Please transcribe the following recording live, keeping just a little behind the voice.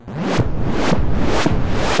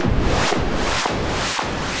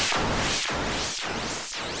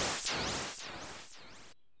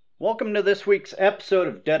Welcome to this week's episode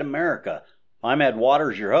of Dead America. I'm Ed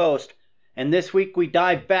Waters, your host, and this week we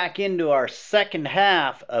dive back into our second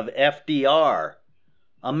half of FDR,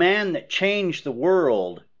 a man that changed the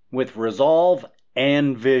world with resolve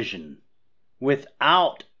and vision,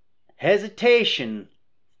 without hesitation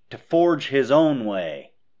to forge his own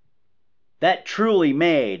way. That truly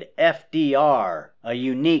made FDR a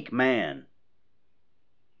unique man.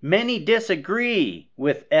 Many disagree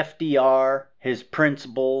with FDR, his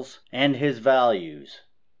principles, and his values.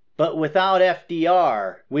 But without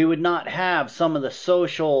FDR, we would not have some of the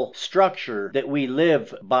social structure that we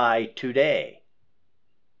live by today.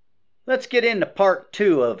 Let's get into part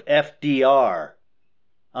 2 of FDR,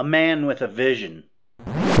 a man with a vision.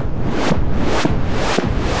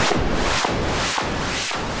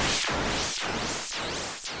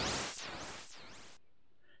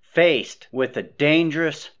 Faced with a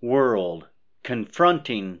dangerous world,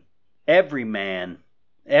 confronting every man,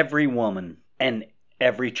 every woman, and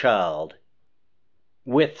every child,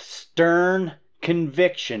 with stern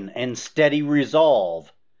conviction and steady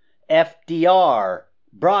resolve, FDR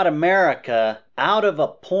brought America out of a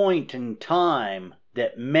point in time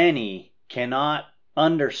that many cannot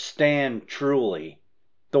understand truly.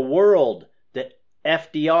 The world that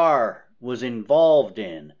FDR was involved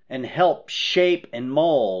in and helped shape and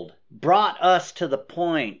mold brought us to the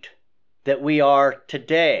point that we are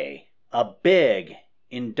today, a big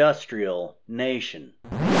industrial nation.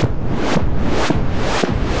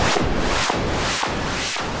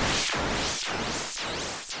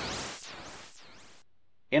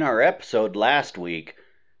 In our episode last week,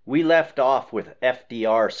 we left off with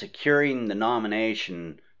FDR securing the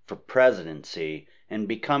nomination for presidency and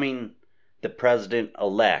becoming the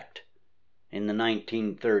president-elect in the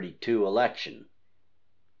 1932 election.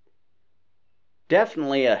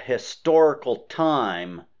 Definitely a historical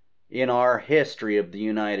time in our history of the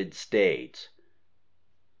United States.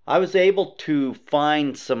 I was able to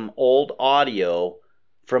find some old audio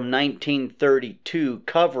from 1932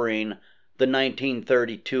 covering the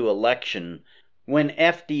 1932 election when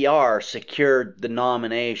FDR secured the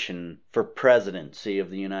nomination for presidency of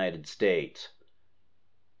the United States.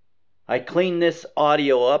 I cleaned this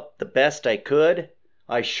audio up the best I could.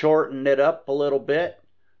 I shortened it up a little bit.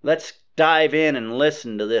 Let's dive in and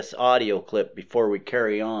listen to this audio clip before we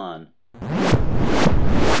carry on.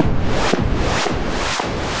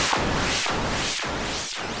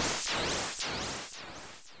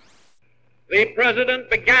 The President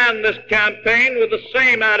began this campaign with the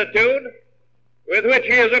same attitude with which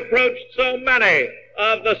he has approached so many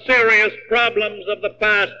of the serious problems of the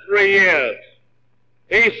past 3 years.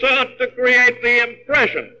 He sought to create the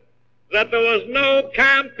impression that there was no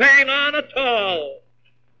campaign on at all,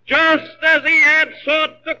 just as he had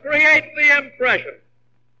sought to create the impression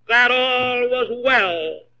that all was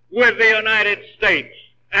well with the United States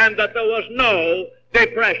and that there was no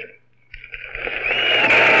depression.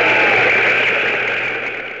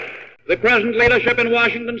 The present leadership in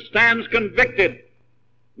Washington stands convicted,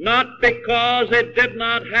 not because it did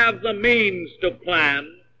not have the means to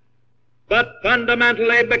plan, but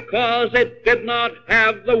fundamentally because it did not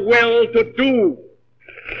have the will to do.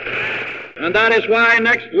 And that is why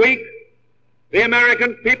next week the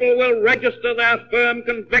American people will register their firm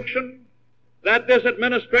conviction that this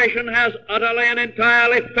administration has utterly and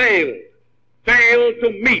entirely failed to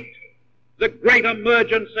meet the great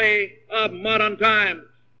emergency of modern times.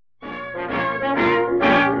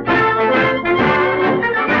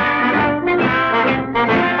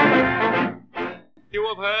 You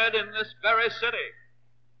have heard in this very city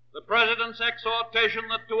the President's exhortation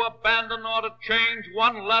that to abandon or to change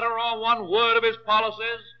one letter or one word of his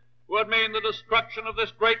policies would mean the destruction of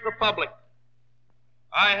this great republic.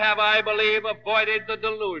 I have, I believe, avoided the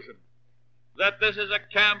delusion that this is a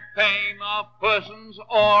campaign of persons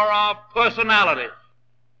or of personalities.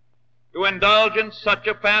 To indulge in such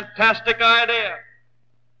a fantastic idea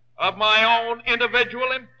of my own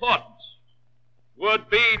individual importance would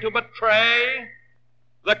be to betray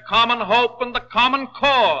the common hope and the common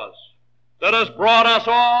cause that has brought us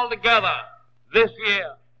all together this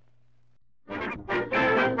year.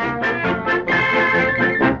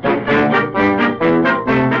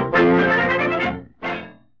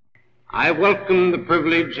 I welcome the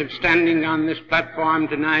privilege of standing on this platform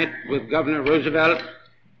tonight with Governor Roosevelt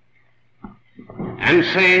and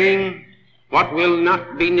saying what will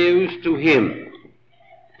not be news to him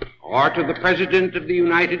or to the President of the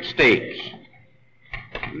United States.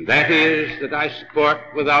 And that is that I support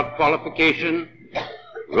without qualification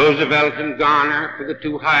Roosevelt and Garner for the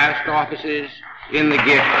 2 highest offices in the gift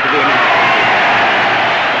of the United States.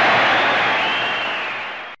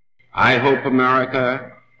 I hope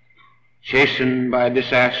America chastened by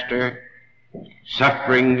disaster,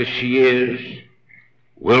 suffering as she is,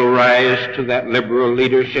 will rise to that liberal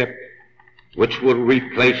leadership which will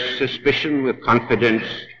replace suspicion with confidence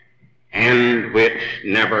and which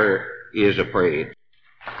never is afraid.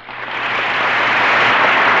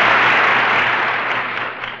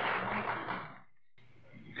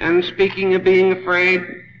 And speaking of being afraid,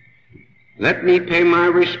 let me pay my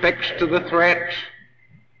respects to the threats,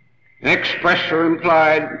 expressed or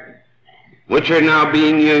implied, which are now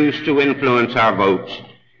being used to influence our votes.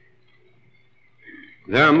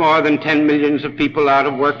 There are more than 10 million of people out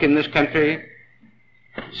of work in this country.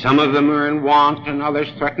 Some of them are in want and others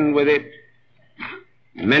threatened with it.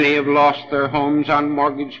 Many have lost their homes on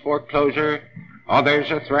mortgage foreclosure.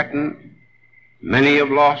 Others are threatened. Many have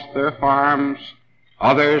lost their farms.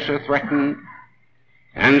 Others are threatened.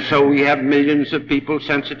 And so we have millions of people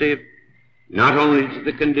sensitive not only to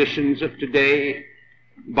the conditions of today,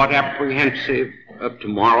 but apprehensive of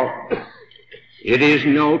tomorrow. It is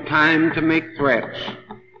no time to make threats.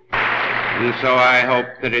 And so I hope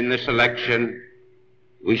that in this election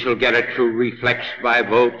we shall get a true reflex by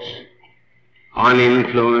votes,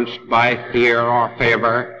 uninfluenced by fear or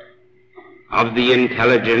favor, of the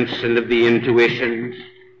intelligence and of the intuitions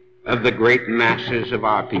of the great masses of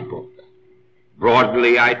our people.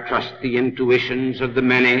 Broadly, I trust the intuitions of the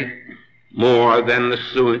many more than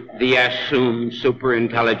the assumed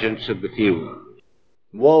superintelligence of the few.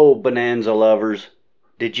 Whoa, Bonanza lovers.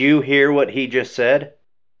 Did you hear what he just said?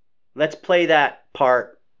 Let's play that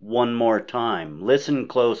part one more time. Listen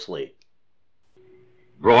closely.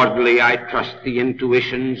 Broadly, I trust the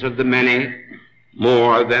intuitions of the many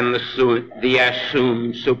more than the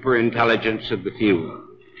assumed superintelligence of the few.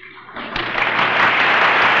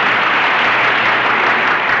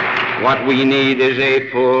 What we need is a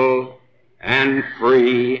full and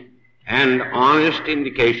free and honest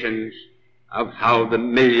indications of how the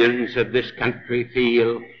millions of this country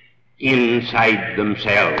feel inside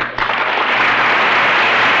themselves.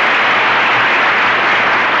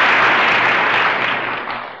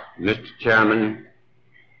 Mr. Chairman,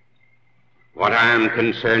 what I am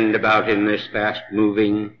concerned about in this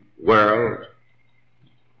fast-moving world,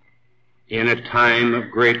 in a time of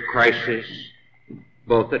great crisis,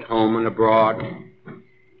 both at home and abroad,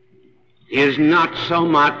 is not so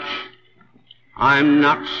much, I'm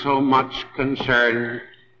not so much concerned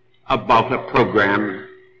about a program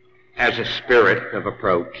as a spirit of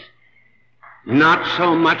approach. Not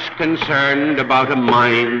so much concerned about a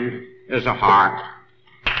mind as a heart.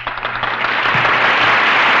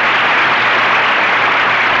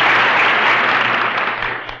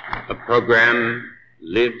 A program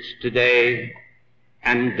lives today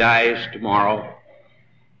and dies tomorrow.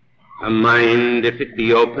 A mind, if it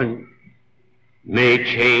be open, may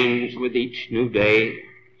change with each new day,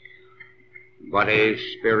 but a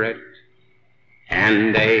spirit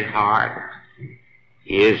and a heart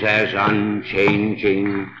is as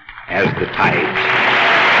unchanging as the tides.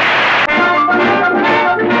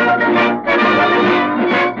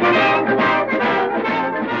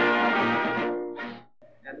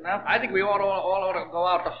 I think we all ought to go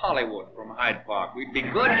out to Hollywood from Hyde Park. We'd be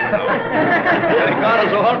good, you know. They got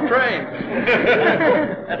us all trained.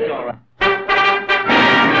 That's all right.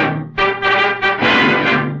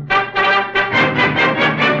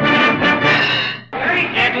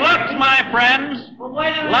 It looks, my friends,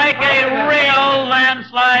 like a real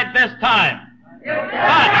landslide this time.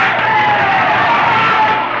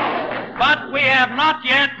 But we have not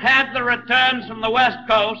yet had the returns from the West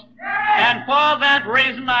Coast, and for that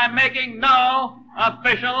reason I'm making no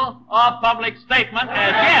official or public statement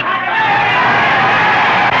as yet.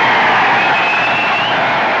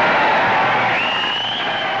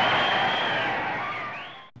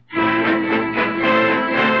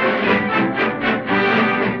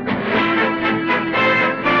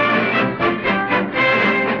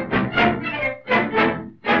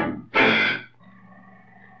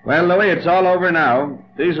 Well, Louis, it's all over now.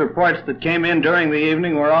 These reports that came in during the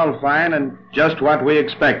evening were all fine and just what we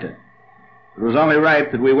expected. It was only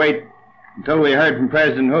right that we wait until we heard from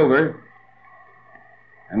President Hoover,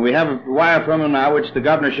 and we have a wire from him now which the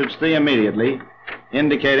governor should see immediately,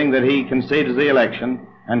 indicating that he concedes the election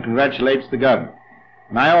and congratulates the governor.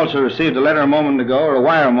 And I also received a letter a moment ago, or a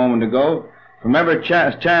wire a moment ago, from Everett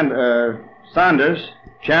Saunders,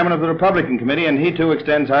 chairman of the Republican Committee, and he too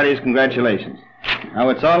extends heartiest congratulations. Now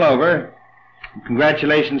it's all over.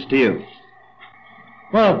 Congratulations to you.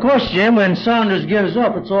 Well, of course, Jim, when Saunders gives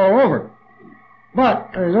up, it's all over. But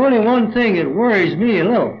there's only one thing that worries me a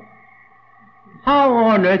little. How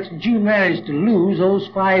on earth did you manage to lose those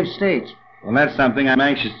 5 states? Well, that's something I'm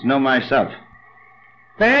anxious to know myself.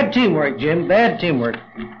 Bad teamwork, Jim, bad teamwork.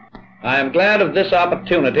 I am glad of this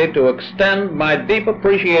opportunity to extend my deep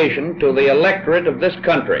appreciation to the electorate of this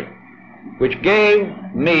country, which gave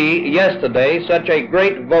me yesterday such a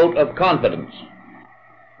great vote of confidence.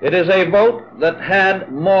 It is a vote that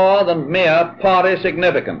had more than mere party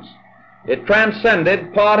significance. It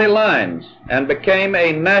transcended party lines and became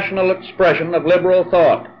a national expression of liberal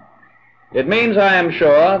thought. It means, I am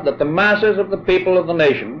sure, that the masses of the people of the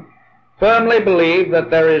nation firmly believe that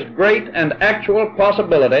there is great and actual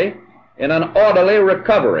possibility in an orderly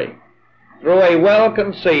recovery through a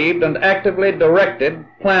well-conceived and actively directed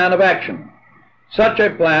plan of action. Such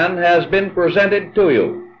a plan has been presented to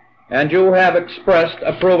you, and you have expressed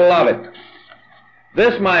approval of it.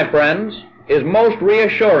 This, my friends, is most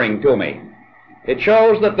reassuring to me. It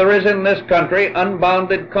shows that there is in this country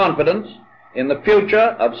unbounded confidence in the future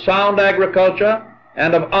of sound agriculture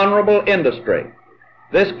and of honorable industry.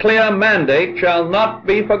 This clear mandate shall not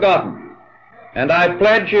be forgotten, and I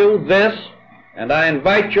pledge you this, and I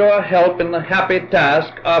invite your help in the happy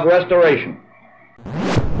task of restoration.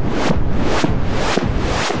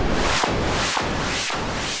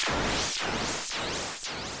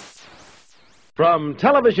 From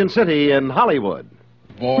Television City in Hollywood.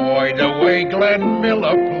 Boy, the way Glenn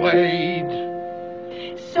Miller played.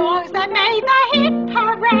 Songs that made the hit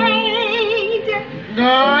parade.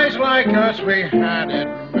 Guys like us, we had it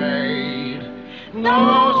made.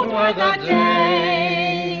 Those were the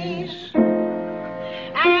days.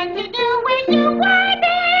 And you knew when you were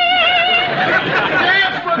there.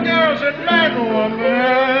 Dance for girls and men,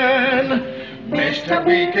 women. Mister,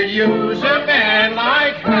 we could use a man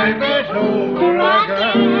like Herbert Hoover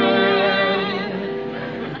again.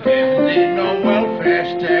 Didn't need no welfare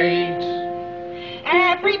state.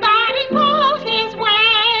 Everybody pulls his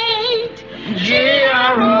weight.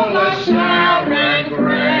 G.R.O. LaSalle and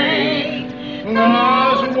great.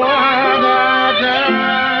 Those were the days.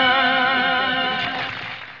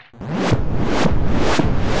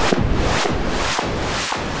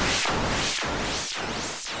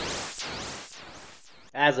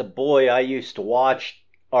 As a boy, I used to watch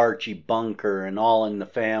Archie Bunker and All in the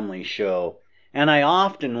Family show, and I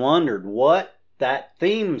often wondered what that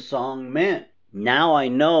theme song meant. Now I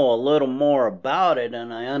know a little more about it,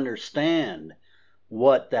 and I understand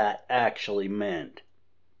what that actually meant.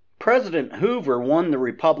 President Hoover won the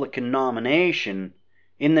Republican nomination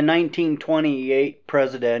in the 1928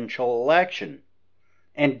 presidential election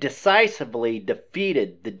and decisively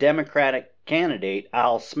defeated the Democratic candidate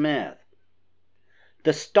Al Smith.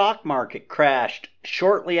 The stock market crashed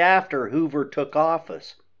shortly after Hoover took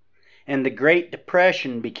office, and the Great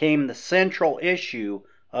Depression became the central issue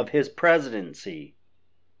of his presidency.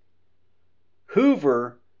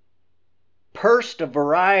 Hoover pursed a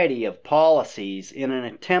variety of policies in an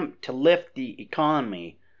attempt to lift the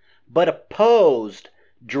economy, but opposed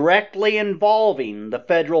directly involving the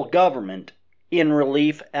federal government in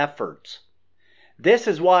relief efforts. This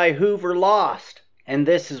is why Hoover lost, and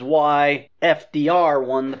this is why FDR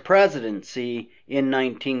won the presidency in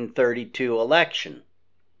 1932 election.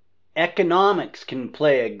 Economics can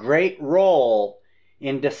play a great role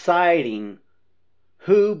in deciding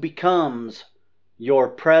who becomes your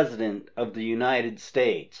president of the United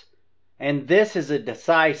States. And this is a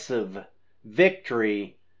decisive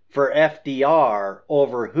victory for FDR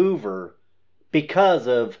over Hoover because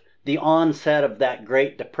of the onset of that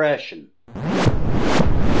Great Depression.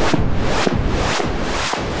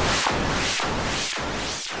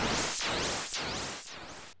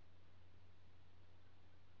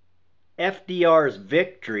 FDR's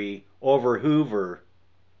victory over Hoover,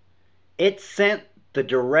 it sent the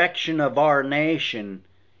direction of our nation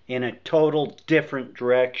in a total different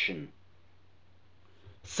direction.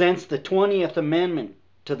 Since the 20th Amendment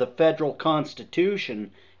to the federal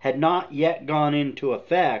Constitution had not yet gone into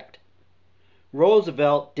effect,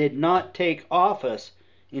 Roosevelt did not take office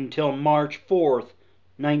until March 4th,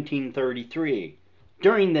 1933.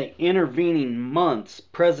 During the intervening months,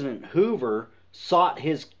 President Hoover sought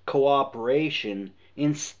his cooperation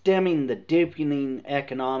in stemming the deepening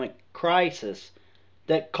economic crisis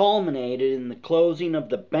that culminated in the closing of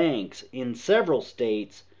the banks in several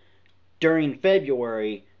states during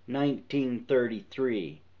February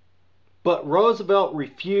 1933. But Roosevelt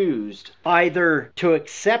refused either to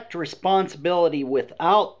accept responsibility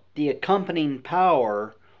without the accompanying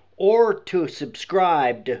power or to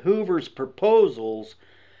subscribe to Hoover's proposals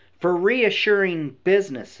for reassuring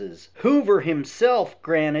businesses. Hoover himself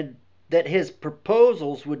granted that his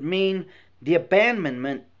proposals would mean the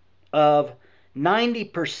abandonment of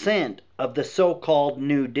 90% of the so-called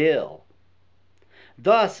New Deal.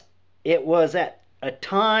 Thus, it was at a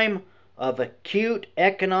time of acute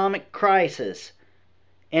economic crisis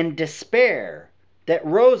and despair that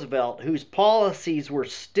Roosevelt, whose policies were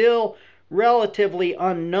still relatively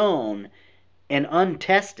unknown and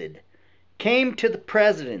untested, came to the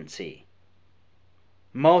presidency.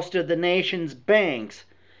 Most of the nation's banks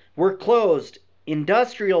were closed.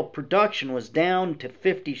 Industrial production was down to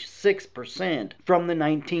 56% from the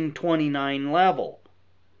 1929 level.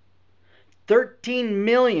 13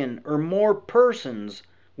 million or more persons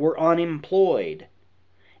were unemployed,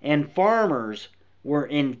 and farmers were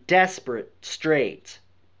in desperate straits.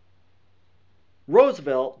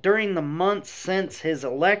 Roosevelt, during the months since his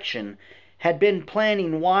election, had been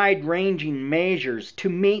planning wide-ranging measures to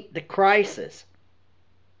meet the crisis.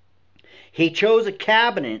 He chose a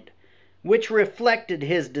cabinet which reflected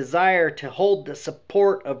his desire to hold the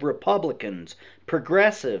support of Republicans,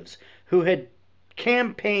 progressives who had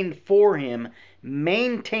campaigned for him,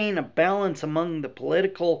 maintain a balance among the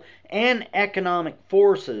political and economic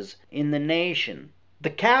forces in the nation. The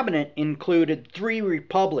cabinet included 3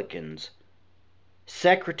 Republicans: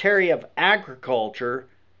 Secretary of Agriculture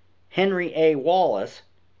Henry A. Wallace,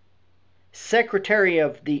 Secretary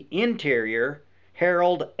of the Interior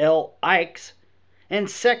Harold L. Ikes, and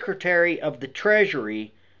Secretary of the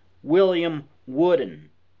Treasury William Woodin.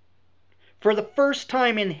 For the first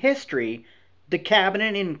time in history, the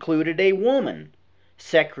cabinet included a woman,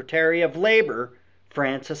 Secretary of Labor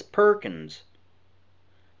Frances Perkins.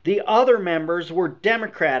 The other members were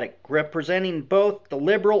Democratic, representing both the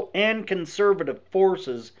liberal and conservative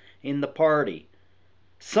forces in the party,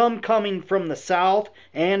 some coming from the South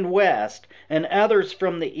and West, and others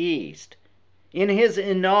from the East. In his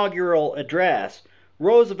inaugural address,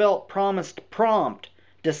 Roosevelt promised prompt,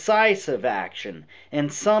 decisive action,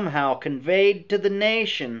 and somehow conveyed to the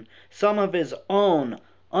nation some of his own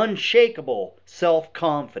unshakable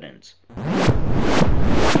self-confidence.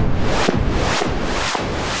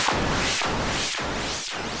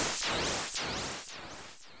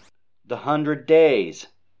 The 100 Days.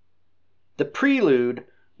 The prelude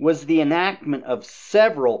was the enactment of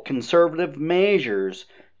several conservative measures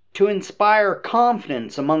to inspire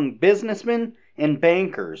confidence among businessmen and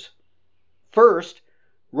bankers. First,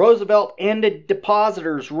 Roosevelt ended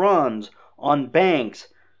depositors' runs on banks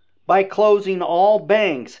by closing all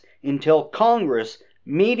banks until Congress,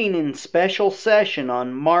 meeting in special session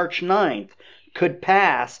on March 9th, could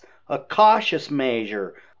pass a cautious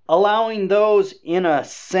measure allowing those in a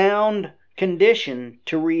sound condition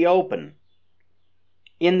to reopen.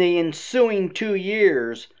 In the ensuing 2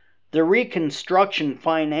 years, the Reconstruction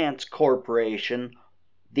Finance Corporation,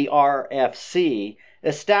 the RFC,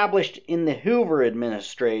 established in the Hoover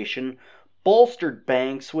administration, bolstered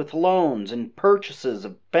banks with loans and purchases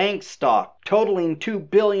of bank stock totaling $2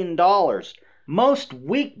 billion. Most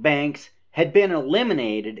weak banks had been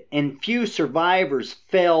eliminated and few survivors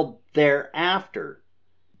failed thereafter.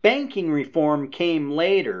 Banking reform came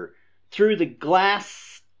later through the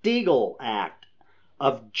Glass-Steagall Act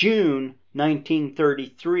of June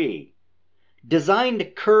 1933, designed to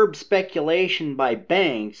curb speculation by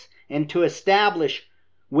banks and to establish,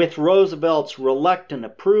 with Roosevelt's reluctant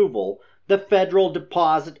approval, the Federal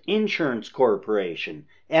Deposit Insurance Corporation,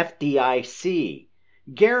 FDIC,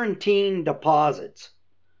 guaranteeing deposits.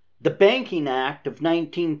 The Banking Act of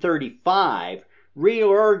 1935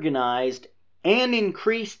 reorganized and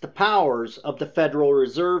increased the powers of the Federal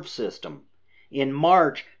Reserve System. In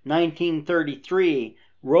March 1933,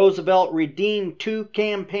 Roosevelt redeemed 2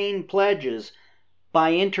 campaign pledges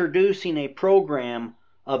by introducing a program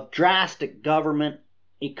of drastic government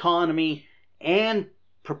economy and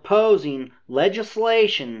proposing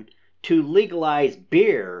legislation to legalize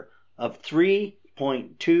beer of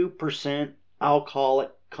 3.2%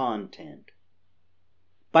 alcoholic content.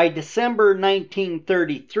 By December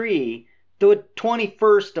 1933, the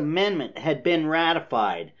 21st Amendment had been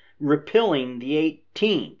ratified, repealing the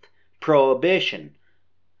 18th prohibition.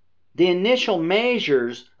 The initial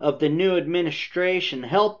measures of the new administration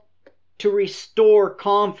helped to restore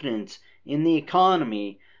confidence in the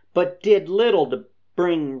economy, but did little to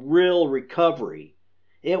bring real recovery.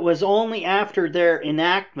 It was only after their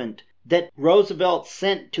enactment that Roosevelt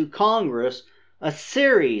sent to Congress a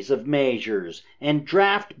series of measures and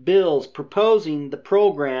draft bills proposing the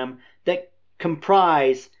program that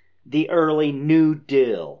comprised the early New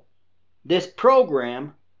Deal. This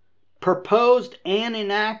program, proposed and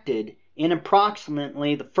enacted in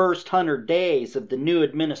approximately the first 100 days of the new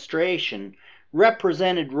administration,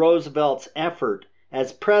 represented Roosevelt's effort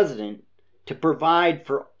as president to provide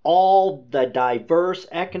for all the diverse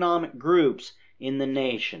economic groups in the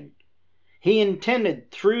nation. He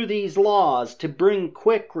intended through these laws to bring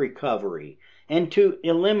quick recovery and to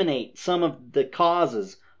eliminate some of the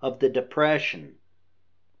causes of the Depression.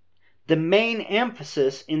 The main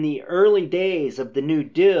emphasis in the early days of the New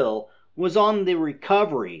Deal was on the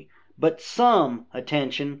recovery, but some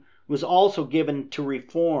attention was also given to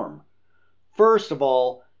reform. First of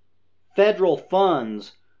all, federal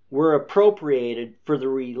funds were appropriated for the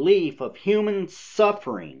relief of human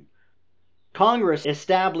suffering. Congress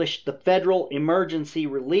established the Federal Emergency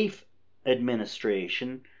Relief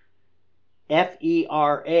Administration,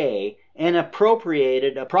 FERA, and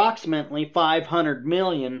appropriated approximately $500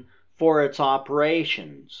 million for its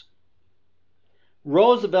operations.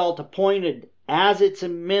 Roosevelt appointed as its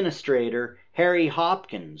administrator Harry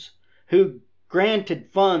Hopkins, who granted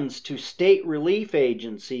funds to state relief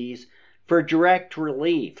agencies for direct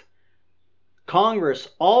relief. Congress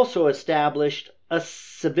also established a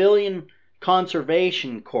Civilian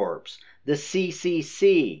Conservation Corps, the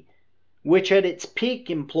CCC, which at its peak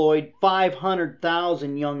employed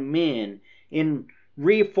 500,000 young men in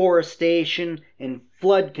reforestation and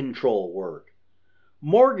flood control work.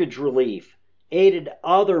 Mortgage relief aided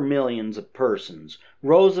other millions of persons.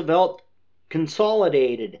 Roosevelt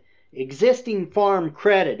consolidated existing farm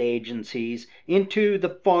credit agencies into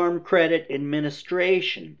the Farm Credit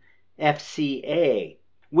Administration, FCA,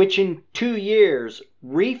 which in 2 years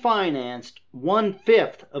refinanced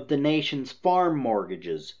 1/5 of the nation's farm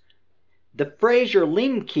mortgages. The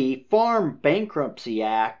Fraser-Limkey Farm Bankruptcy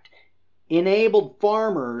Act enabled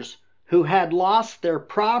farmers who had lost their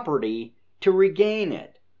property to regain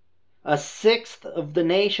it. 1/6 of the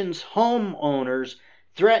nation's homeowners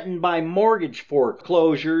threatened by mortgage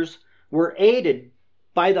foreclosures were aided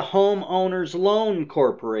by the Homeowners Loan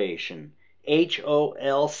Corporation,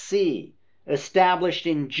 HOLC, established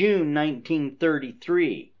in June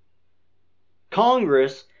 1933.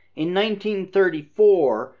 Congress, in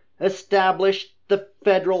 1934, established the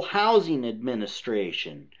Federal Housing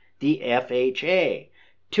Administration, the FHA,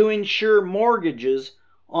 to ensure mortgages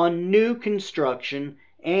on new construction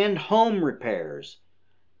and home repairs.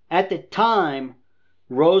 At the time,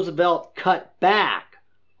 Roosevelt cut back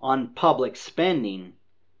on public spending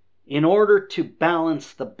in order to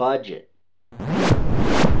balance the budget.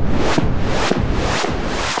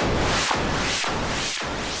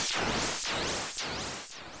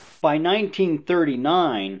 By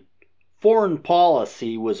 1939, foreign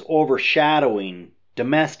policy was overshadowing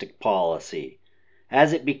domestic policy,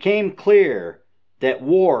 as it became clear that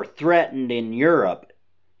war threatened in Europe.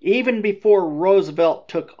 Even before Roosevelt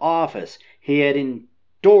took office, he had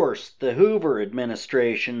endorsed the Hoover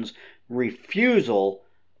administration's refusal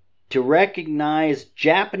to recognize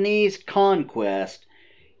Japanese conquest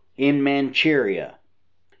in Manchuria.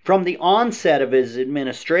 From the onset of his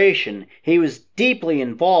administration, he was deeply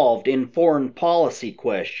involved in foreign policy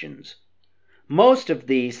questions. Most of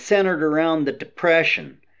these centered around the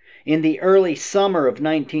Depression. In the early summer of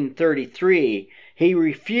 1933, he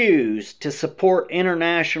refused to support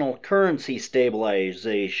international currency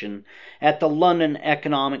stabilization at the London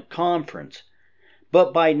Economic Conference.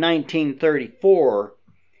 But by 1934,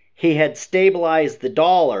 he had stabilized the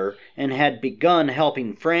dollar and had begun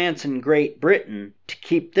helping France and Great Britain to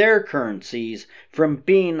keep their currencies from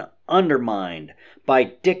being undermined by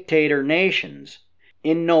dictator nations.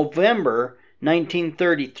 In November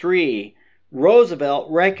 1933,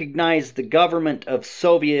 Roosevelt recognized the government of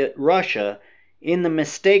Soviet Russia in the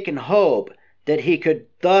mistaken hope that he could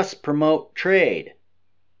thus promote trade.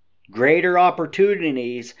 Greater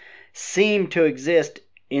opportunities seemed to exist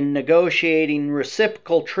in negotiating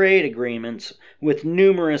reciprocal trade agreements with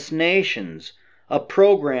numerous nations, a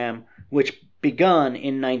program which begun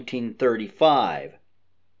in 1935.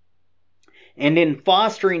 And in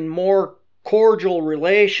fostering more cordial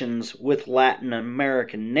relations with Latin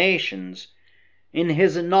American nations. In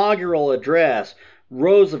his inaugural address,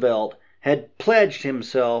 Roosevelt had pledged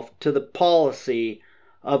himself to the policy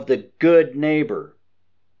of the good neighbor.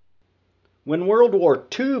 When World War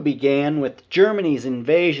II began with Germany's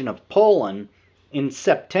invasion of Poland in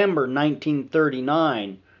September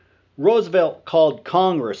 1939, Roosevelt called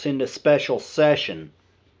Congress into special session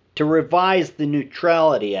to revise the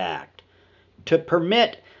Neutrality Act, to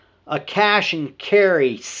permit a cash and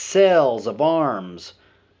carry sales of arms.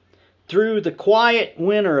 Through the quiet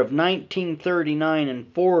winter of 1939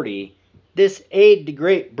 and 40, this aid to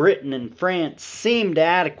Great Britain and France seemed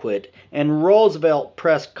adequate, and Roosevelt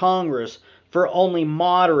pressed Congress for only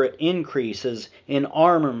moderate increases in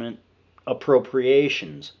armament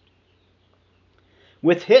appropriations.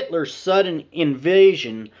 With Hitler's sudden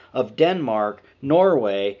invasion of Denmark,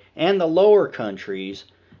 Norway, and the Lower Countries,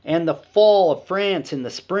 and the fall of France in the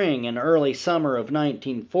spring and early summer of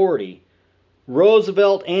 1940,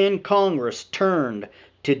 Roosevelt and Congress turned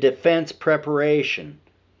to defense preparation,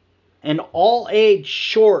 and all aid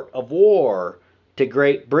short of war to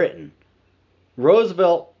Great Britain.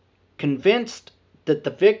 Roosevelt, convinced that the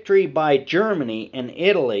victory by Germany and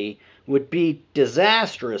Italy would be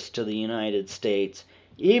disastrous to the United States,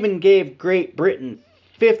 even gave Great Britain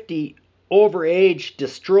 50 overaged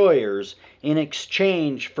destroyers in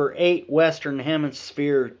exchange for 8 Western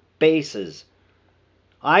Hemisphere bases.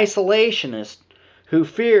 Isolationists who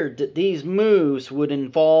feared that these moves would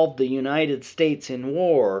involve the United States in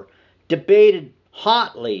war debated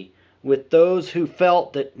hotly with those who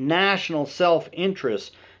felt that national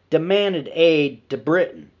self-interest demanded aid to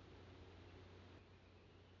Britain.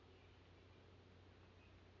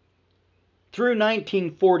 Through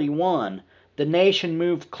 1941, the nation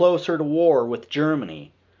moved closer to war with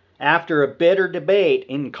Germany. After a bitter debate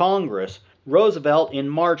in Congress, Roosevelt in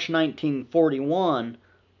March 1941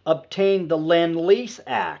 obtained the Lend-Lease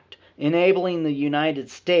Act, enabling the United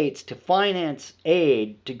States to finance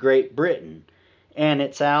aid to Great Britain and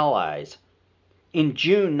its allies. In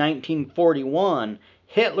June 1941,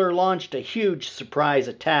 Hitler launched a huge surprise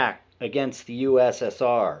attack against the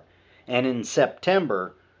USSR, and in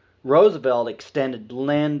September, Roosevelt extended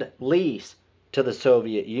Lend-Lease to the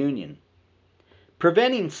Soviet Union.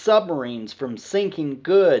 Preventing submarines from sinking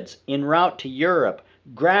goods en route to Europe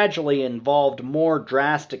gradually involved more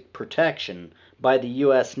drastic protection by the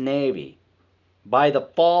U.S. Navy. By the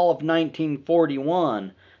fall of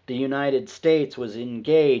 1941, the United States was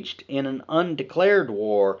engaged in an undeclared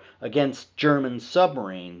war against German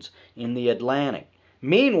submarines in the Atlantic.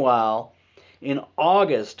 Meanwhile, in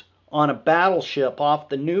August, on a battleship off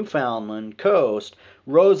the Newfoundland coast,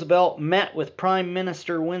 Roosevelt met with Prime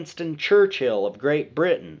Minister Winston Churchill of Great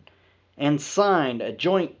Britain and signed a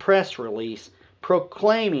joint press release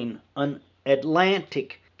proclaiming an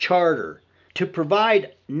Atlantic Charter to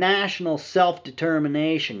provide national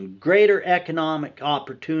self-determination, greater economic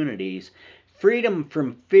opportunities, freedom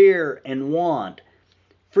from fear and want,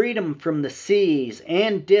 freedom from the seas,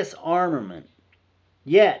 and disarmament.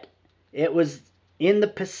 Yet, it was in the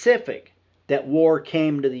Pacific that war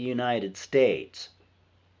came to the United States.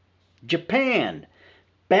 Japan,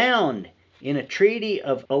 bound in a treaty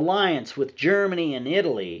of alliance with Germany and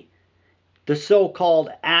Italy, the so-called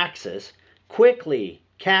Axis, quickly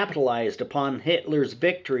capitalized upon Hitler's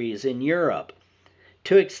victories in Europe.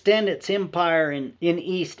 To extend its empire in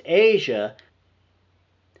East Asia,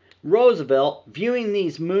 Roosevelt, viewing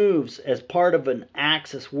these moves as part of an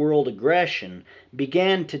Axis world aggression,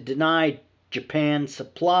 began to deny Japan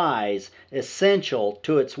supplies essential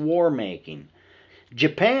to its war-making.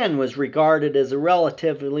 Japan was regarded as a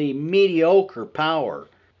relatively mediocre power.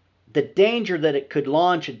 The danger that it could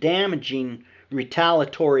launch a damaging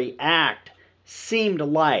retaliatory act seemed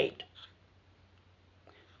light.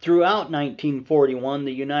 Throughout 1941,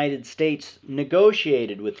 the United States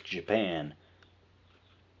negotiated with Japan.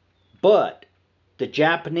 But the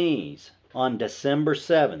Japanese, on December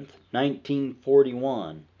 7,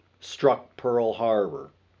 1941, struck Pearl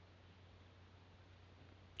Harbor.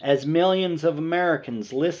 As millions of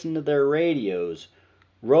Americans listened to their radios,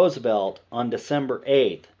 Roosevelt, on December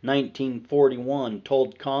 8, 1941,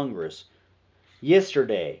 told Congress,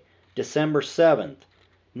 "Yesterday, December 7,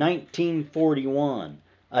 1941,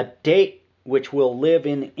 a date which will live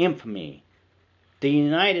in infamy. The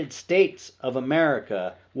United States of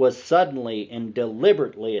America was suddenly and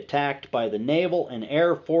deliberately attacked by the naval and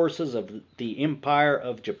air forces of the Empire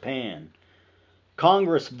of Japan.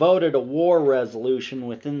 Congress voted a war resolution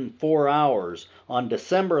within 4 hours. On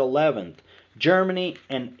December 11th, Germany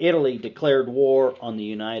and Italy declared war on the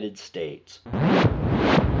United States."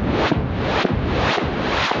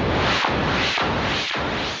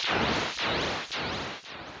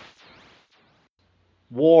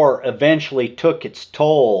 War eventually took its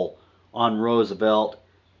toll on Roosevelt,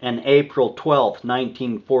 and April 12,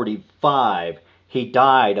 1945, he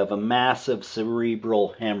died of a massive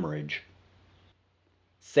cerebral hemorrhage.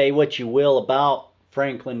 Say what you will about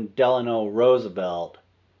Franklin Delano Roosevelt,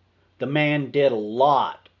 the man did a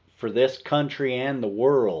lot for this country and the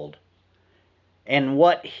world. And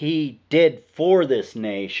what he did for this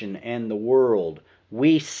nation and the world,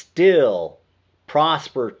 we still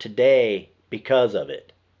prosper today because of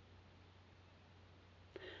it.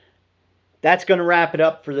 That's going to wrap it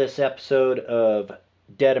up for this episode of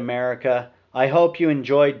Dead America. I hope you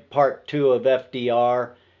enjoyed part 2 of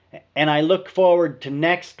FDR, and I look forward to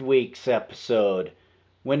next week's episode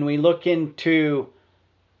when we look into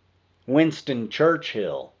Winston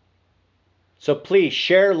Churchill. So please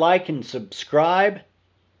share, like, and subscribe,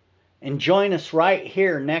 and join us right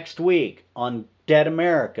here next week on Dead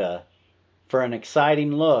America for an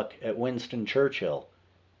exciting look at Winston Churchill.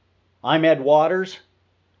 I'm Ed Waters.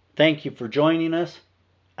 Thank you for joining us.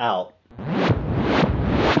 Out.